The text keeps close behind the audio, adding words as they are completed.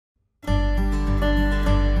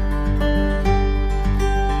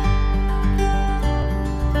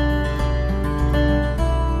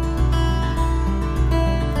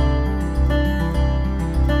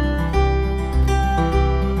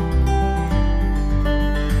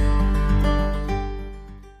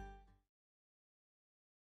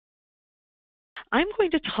I'm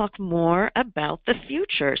going to talk more about the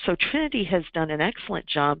future. So Trinity has done an excellent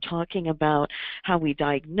job talking about how we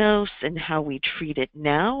diagnose and how we treat it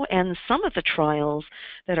now, and some of the trials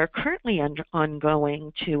that are currently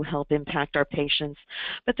ongoing to help impact our patients.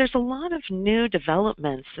 But there's a lot of new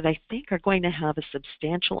developments that I think are going to have a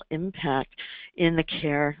substantial impact in the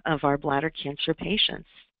care of our bladder cancer patients.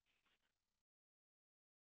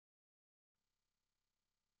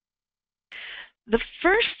 The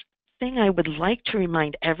first thing I would like to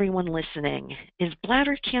remind everyone listening is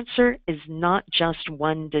bladder cancer is not just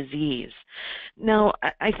one disease. Now,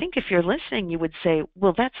 I think if you're listening, you would say,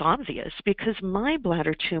 well, that's obvious because my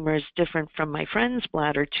bladder tumor is different from my friend's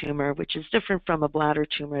bladder tumor, which is different from a bladder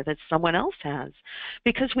tumor that someone else has,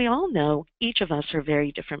 because we all know each of us are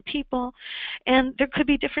very different people, and there could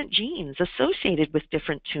be different genes associated with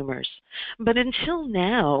different tumors. But until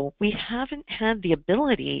now, we haven't had the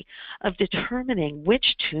ability of determining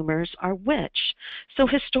which tumors are which. So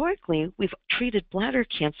historically, we've treated bladder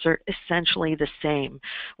cancer essentially the same.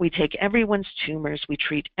 We take everyone's tumors, we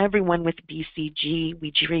treat everyone with BCG,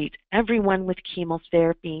 we treat everyone with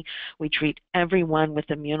chemotherapy, we treat everyone with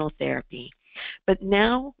immunotherapy. But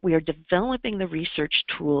now we are developing the research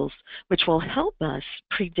tools which will help us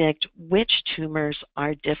predict which tumors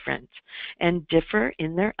are different and differ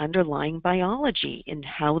in their underlying biology, in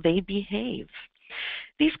how they behave.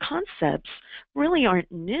 These concepts really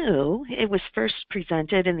aren't new. It was first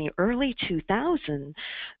presented in the early 2000s.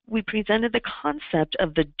 We presented the concept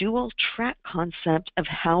of the dual track concept of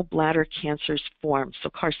how bladder cancers form. So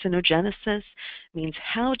carcinogenesis means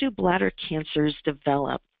how do bladder cancers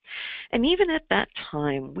develop? And even at that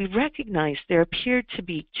time, we recognized there appeared to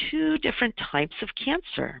be two different types of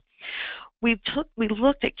cancer. We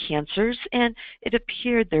looked at cancers, and it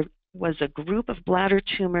appeared there was a group of bladder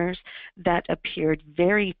tumors that appeared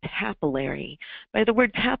very papillary. By the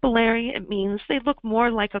word papillary, it means they look more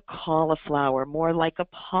like a cauliflower, more like a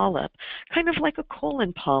polyp, kind of like a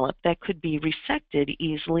colon polyp that could be resected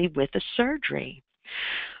easily with a surgery.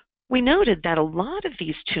 We noted that a lot of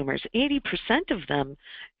these tumors, 80% of them,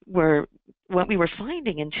 were what we were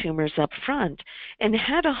finding in tumors up front and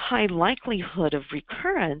had a high likelihood of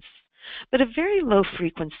recurrence, but a very low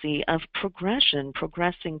frequency of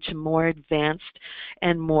progressing to more advanced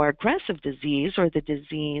and more aggressive disease, or the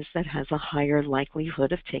disease that has a higher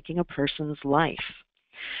likelihood of taking a person's life.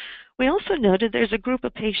 We also noted there's a group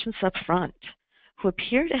of patients up front who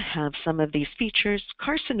appear to have some of these features.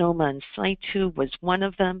 Carcinoma in situ was one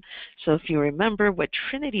of them. So if you remember what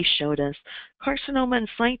Trinity showed us, carcinoma in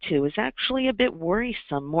situ is actually a bit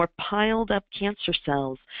worrisome, more piled up cancer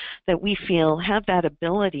cells that we feel have that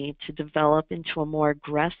ability to develop into a more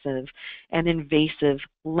aggressive and invasive,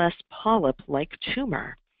 less polyp-like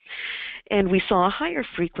tumor. And we saw a higher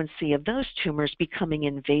frequency of those tumors becoming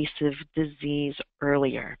invasive disease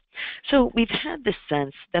earlier. So we've had this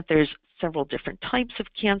sense that there's several different types of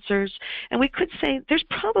cancers, and we could say there's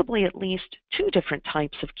probably at least two different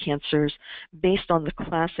types of cancers based on the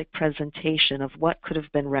classic presentation of what could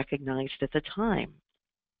have been recognized at the time.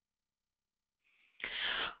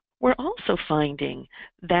 We're also finding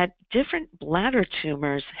that different bladder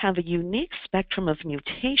tumors have a unique spectrum of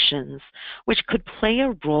mutations which could play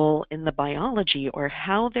a role in the biology or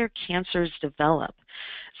how their cancers develop.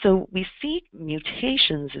 So we see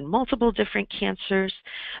mutations in multiple different cancers,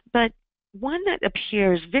 but one that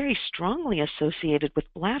appears very strongly associated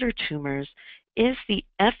with bladder tumors is the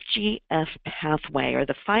FGF pathway, or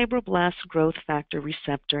the fibroblast growth factor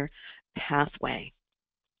receptor pathway.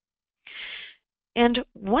 And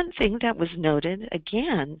one thing that was noted,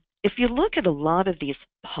 again, if you look at a lot of these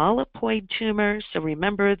polypoid tumors, so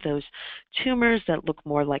remember those tumors that look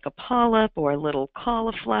more like a polyp or a little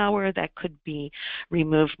cauliflower that could be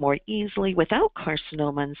removed more easily without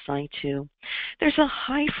carcinoma in situ, there's a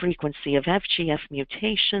high frequency of FGF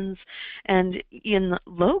mutations, and in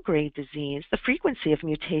low-grade disease, the frequency of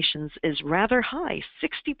mutations is rather high,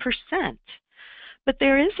 60%. But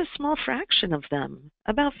there is a small fraction of them,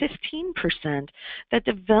 about 15%, that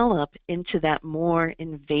develop into that more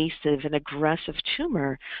invasive and aggressive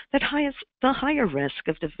tumor that has the higher risk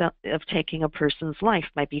of taking a person's life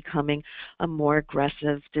by becoming a more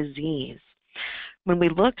aggressive disease. When we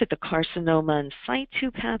looked at the carcinoma in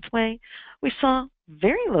situ pathway, we saw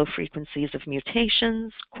very low frequencies of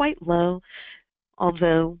mutations, quite low,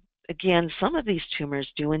 although again, some of these tumors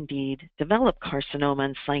do indeed develop carcinoma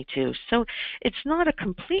in situ. So it's not a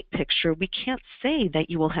complete picture. We can't say that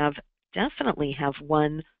you will definitely have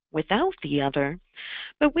one without the other,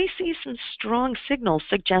 but we see some strong signals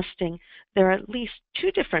suggesting there are at least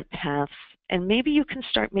two different paths, and maybe you can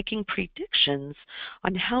start making predictions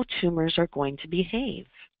on how tumors are going to behave.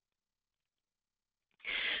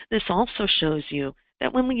 This also shows you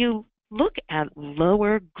that when you look at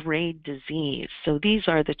lower grade disease, so these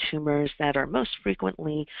are the tumors that are most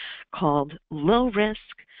frequently called low risk,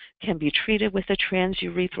 can be treated with a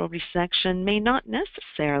transurethral resection, may not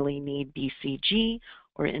necessarily need BCG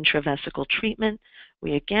or intravesical treatment.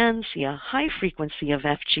 We again see a high frequency of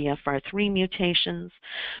FGFR3 mutations,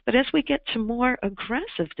 but as we get to more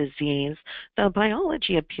aggressive disease, the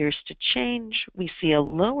biology appears to change. We see a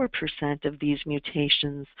lower percent of these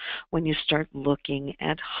mutations when you start looking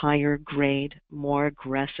at higher grade, more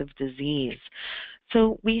aggressive disease.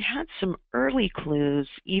 So we had some early clues,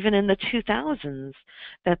 even in the 2000s,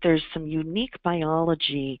 that there's some unique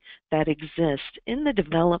biology that exists in the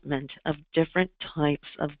development of different types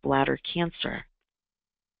of bladder cancer.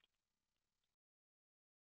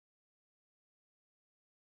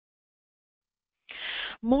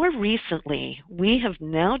 More recently, we have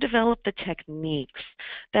now developed the techniques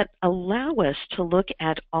that allow us to look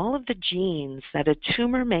at all of the genes that a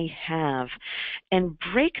tumor may have and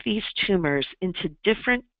break these tumors into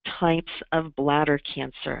different types of bladder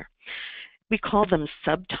cancer. We call them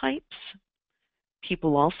subtypes.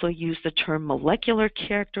 People also use the term molecular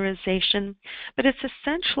characterization, but it's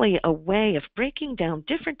essentially a way of breaking down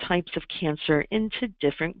different types of cancer into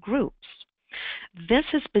different groups. This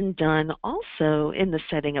has been done also in the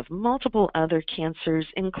setting of multiple other cancers,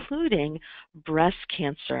 including breast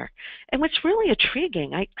cancer. And what's really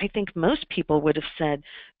intriguing, I think most people would have said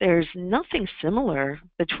there's nothing similar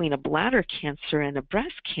between a bladder cancer and a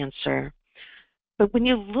breast cancer. But when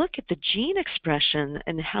you look at the gene expression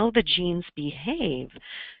and how the genes behave,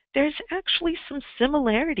 there's actually some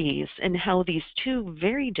similarities in how these two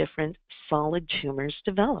very different solid tumors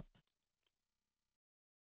develop.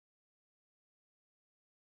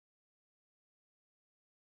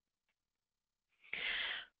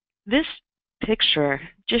 This picture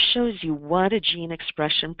just shows you what a gene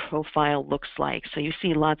expression profile looks like. So you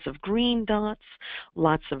see lots of green dots,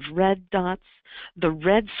 lots of red dots. The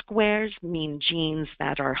red squares mean genes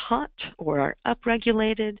that are hot or are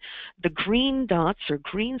upregulated. The green dots or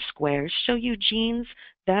green squares show you genes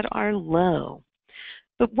that are low.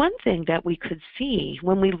 But one thing that we could see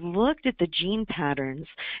when we looked at the gene patterns,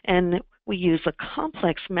 and we use a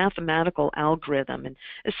complex mathematical algorithm, and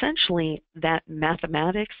essentially that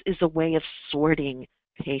mathematics is a way of sorting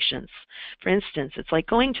patients. For instance, it's like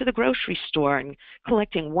going to the grocery store and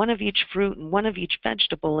collecting one of each fruit and one of each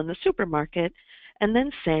vegetable in the supermarket, and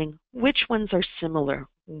then saying which ones are similar,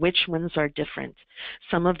 which ones are different.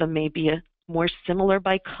 Some of them may be more similar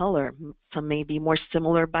by color, some may be more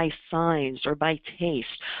similar by size or by taste,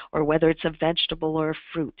 or whether it's a vegetable or a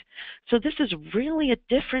fruit. So this is really a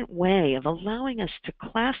different way of allowing us to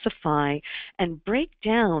classify and break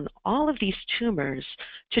down all of these tumors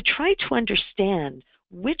to try to understand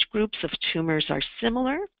which groups of tumors are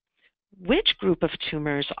similar, which group of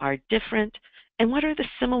tumors are different, and what are the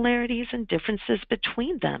similarities and differences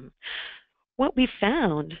between them. What we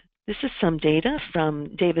found, this is some data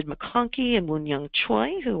from David McConkey and Woon-Young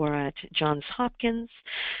Choi, who are at Johns Hopkins.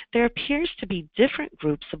 There appears to be different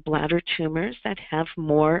groups of bladder tumors that have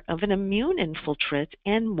more of an immune infiltrate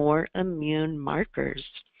and more immune markers,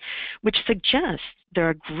 which suggests there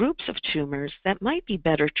are groups of tumors that might be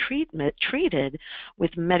better treated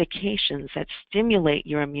with medications that stimulate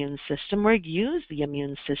your immune system or use the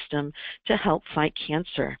immune system to help fight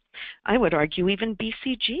cancer. I would argue even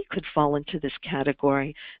BCG could fall into this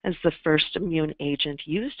category as the first immune agent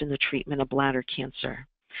used in the treatment of bladder cancer.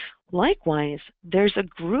 Likewise, there's a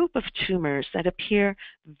group of tumors that appear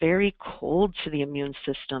very cold to the immune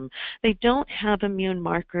system. They don't have immune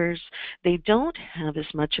markers. They don't have as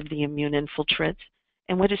much of the immune infiltrate.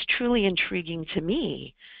 And what is truly intriguing to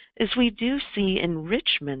me is we do see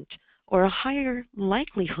enrichment or a higher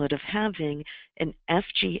likelihood of having an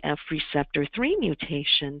FGF receptor 3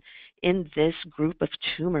 mutation in this group of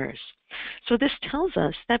tumors. So this tells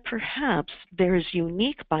us that perhaps there is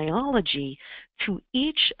unique biology to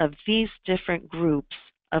each of these different groups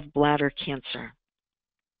of bladder cancer.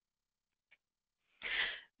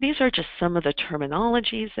 These are just some of the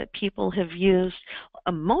terminologies that people have used.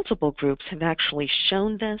 Multiple groups have actually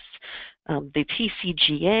shown this. The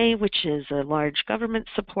TCGA, which is a large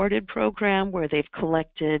government-supported program where they've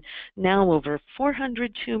collected now over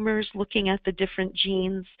 400 tumors looking at the different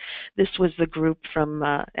genes. This was the group from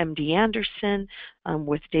MD Anderson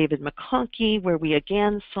with David McConkey, where we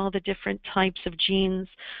again saw the different types of genes.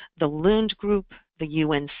 The Lund group, the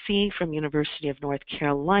UNC from University of North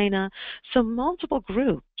Carolina. So multiple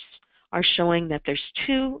groups are showing that there's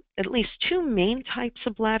at least two main types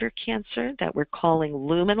of bladder cancer that we're calling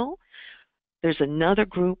luminal. There's another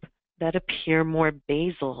group that appear more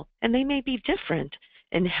basal, and they may be different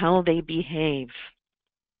and how they behave.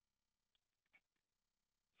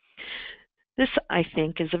 This, I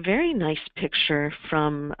think, is a very nice picture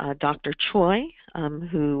from Dr. Choi,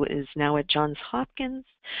 who is now at Johns Hopkins,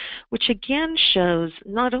 which again shows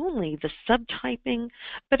not only the subtyping,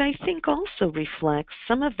 but I think also reflects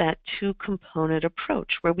some of that two-component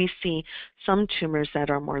approach, where we see some tumors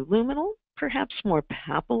that are more luminal, perhaps more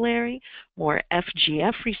papillary, more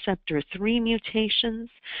FGF receptor 3 mutations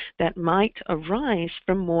that might arise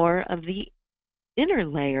from more of the inner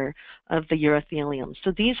layer of the urothelium.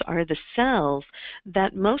 So these are the cells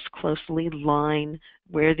that most closely line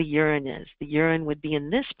where the urine is. The urine would be in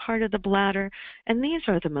this part of the bladder, and these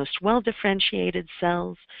are the most well-differentiated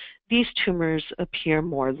cells. These tumors appear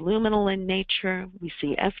more luminal in nature. We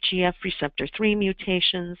see FGF receptor 3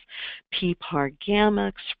 mutations, PPAR gamma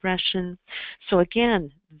expression. So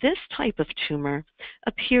again, this type of tumor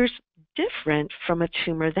appears different from a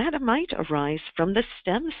tumor that might arise from the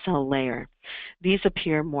stem cell layer. These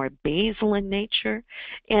appear more basal in nature,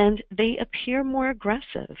 and they appear more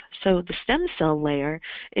aggressive. So the stem cell layer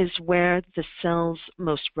is where the cells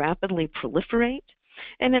most rapidly proliferate,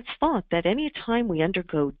 and it's thought that any time we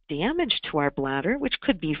undergo damage to our bladder, which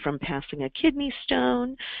could be from passing a kidney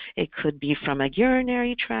stone, it could be from a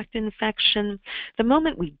urinary tract infection, the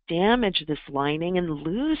moment we damage this lining and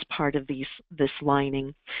lose part of this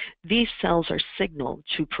lining, these cells are signaled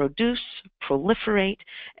to produce, proliferate,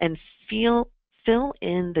 and fill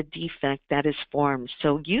in the defect that is formed.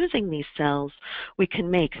 So using these cells, we can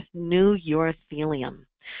make new urothelium.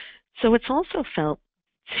 So it's also felt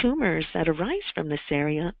tumors that arise from this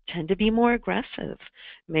area tend to be more aggressive,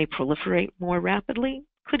 may proliferate more rapidly,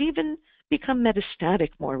 could even become metastatic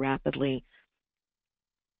more rapidly.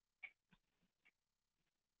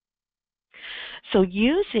 So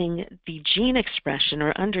using the gene expression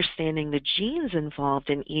or understanding the genes involved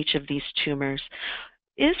in each of these tumors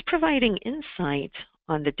is providing insight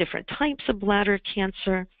on the different types of bladder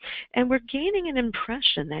cancer, and we're gaining an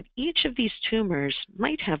impression that each of these tumors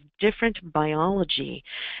might have different biology,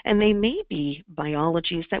 and they may be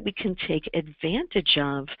biologies that we can take advantage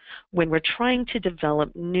of when we're trying to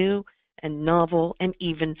develop new and novel and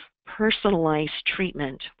even personalized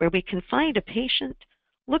treatment, where we can find a patient,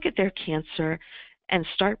 look at their cancer, and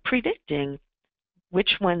start predicting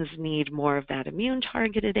which ones need more of that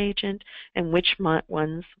immune-targeted agent and which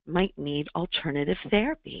ones might need alternative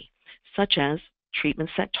therapy, such as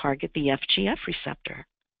treatments that target the FGF receptor.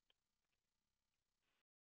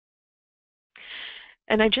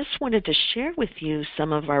 And I just wanted to share with you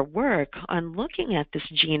some of our work on looking at this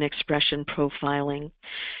gene expression profiling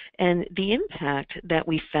and the impact that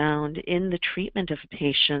we found in the treatment of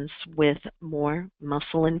patients with more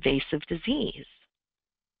muscle-invasive disease.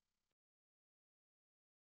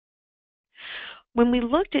 When we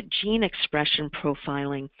looked at gene expression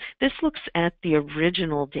profiling, this looks at the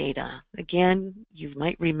original data. Again, you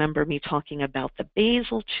might remember me talking about the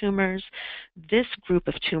basal tumors. This group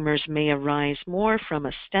of tumors may arise more from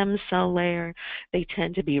a stem cell layer. They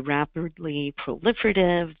tend to be rapidly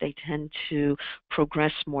proliferative. They tend to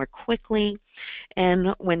progress more quickly.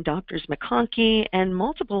 And when Drs. McConkey and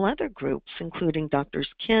multiple other groups, including Drs.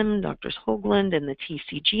 Kim, Drs. Hoagland, and the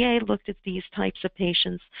TCGA looked at these types of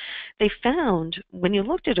patients, they found when you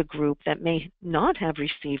looked at a group that may not have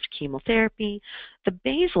received chemotherapy, the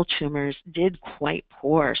basal tumors did quite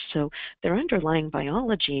poor. So their underlying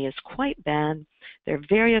biology is quite bad. They're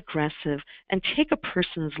very aggressive and take a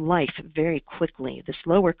person's life very quickly. This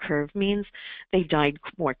lower curve means they died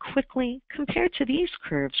more quickly compared to these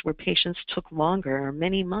curves where patients took longer or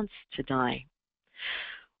many months to die.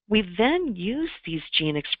 We then used these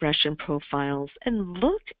gene expression profiles and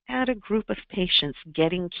looked at a group of patients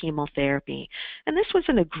getting chemotherapy. And this was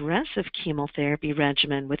an aggressive chemotherapy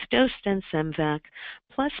regimen with Dose-Densemvac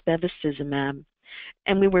plus bevacizumab.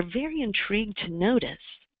 And we were very intrigued to notice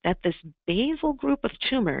that this basal group of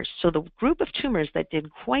tumors, so the group of tumors that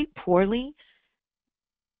did quite poorly,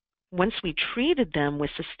 once we treated them with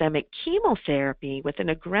systemic chemotherapy with an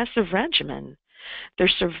aggressive regimen, their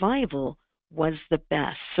survival was the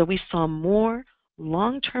best. So we saw more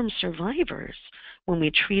long-term survivors when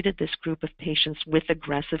we treated this group of patients with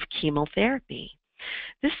aggressive chemotherapy.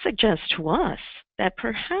 This suggests to us that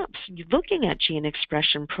perhaps looking at gene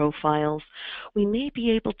expression profiles, we may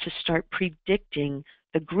be able to start predicting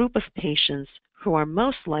the group of patients who are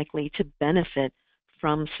most likely to benefit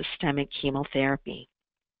from systemic chemotherapy.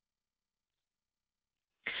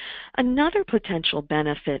 Another potential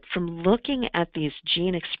benefit from looking at these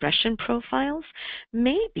gene expression profiles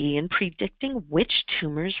may be in predicting which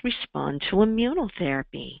tumors respond to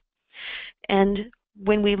immunotherapy. And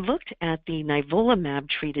When we looked at the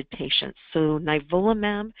nivolumab-treated patients, so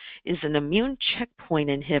nivolumab is an immune checkpoint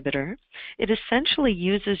inhibitor. It essentially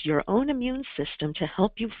uses your own immune system to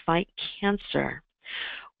help you fight cancer.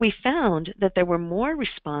 We found that there were more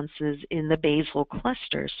responses in the basal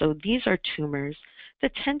cluster. So these are tumors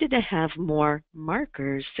that tended to have more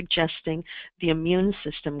markers suggesting the immune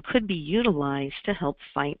system could be utilized to help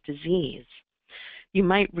fight disease. You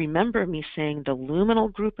might remember me saying the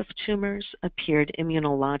luminal group of tumors appeared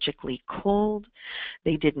immunologically cold,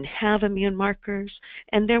 they didn't have immune markers,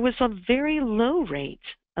 and there was a very low rate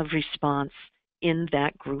of response in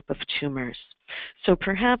that group of tumors. So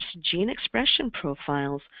perhaps gene expression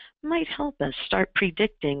profiles might help us start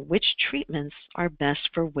predicting which treatments are best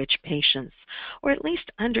for which patients, or at least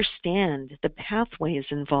understand the pathways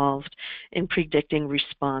involved in predicting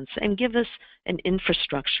response and give us an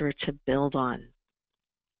infrastructure to build on.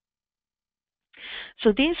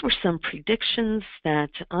 So these were some predictions that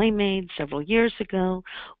I made several years ago,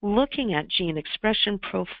 looking at gene expression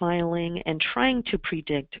profiling and trying to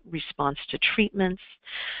predict response to treatments.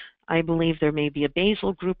 I believe there may be a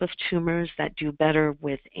basal group of tumors that do better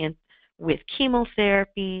with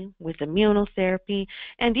chemotherapy, with immunotherapy,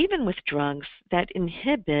 and even with drugs that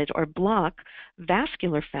inhibit or block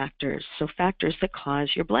vascular factors, so factors that cause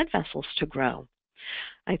your blood vessels to grow.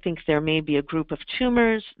 I think there may be a group of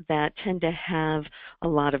tumors that tend to have a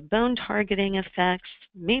lot of bone targeting effects.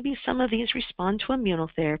 Maybe some of these respond to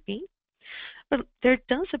immunotherapy. But there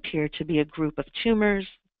does appear to be a group of tumors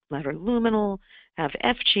that are luminal, have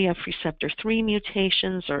FGFR3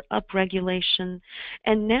 mutations or upregulation.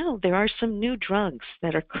 And now there are some new drugs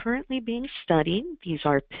that are currently being studied. These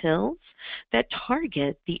are pills that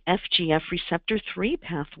target the FGFR3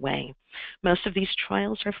 pathway. Most of these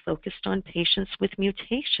trials are focused on patients with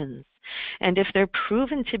mutations. And if they're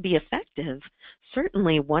proven to be effective,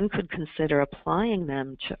 certainly one could consider applying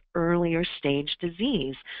them to earlier stage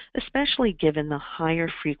disease, especially given the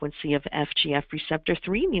higher frequency of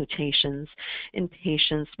FGFR3 mutations in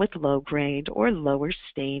patients with low-grade or lower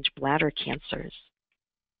stage bladder cancers.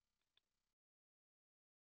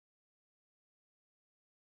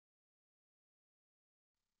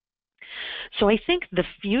 So I think the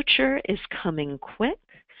future is coming quick.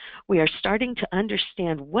 We are starting to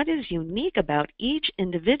understand what is unique about each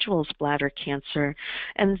individual's bladder cancer,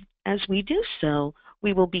 and as we do so,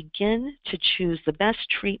 we will begin to choose the best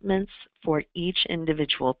treatments for each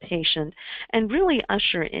individual patient and really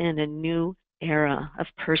usher in a new era of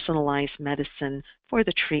personalized medicine for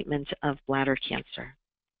the treatment of bladder cancer.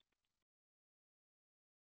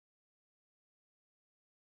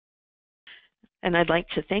 And I'd like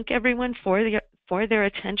to thank everyone for their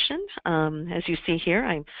attention. As you see here,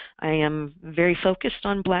 I am very focused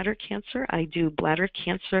on bladder cancer. I do bladder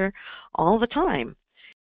cancer all the time.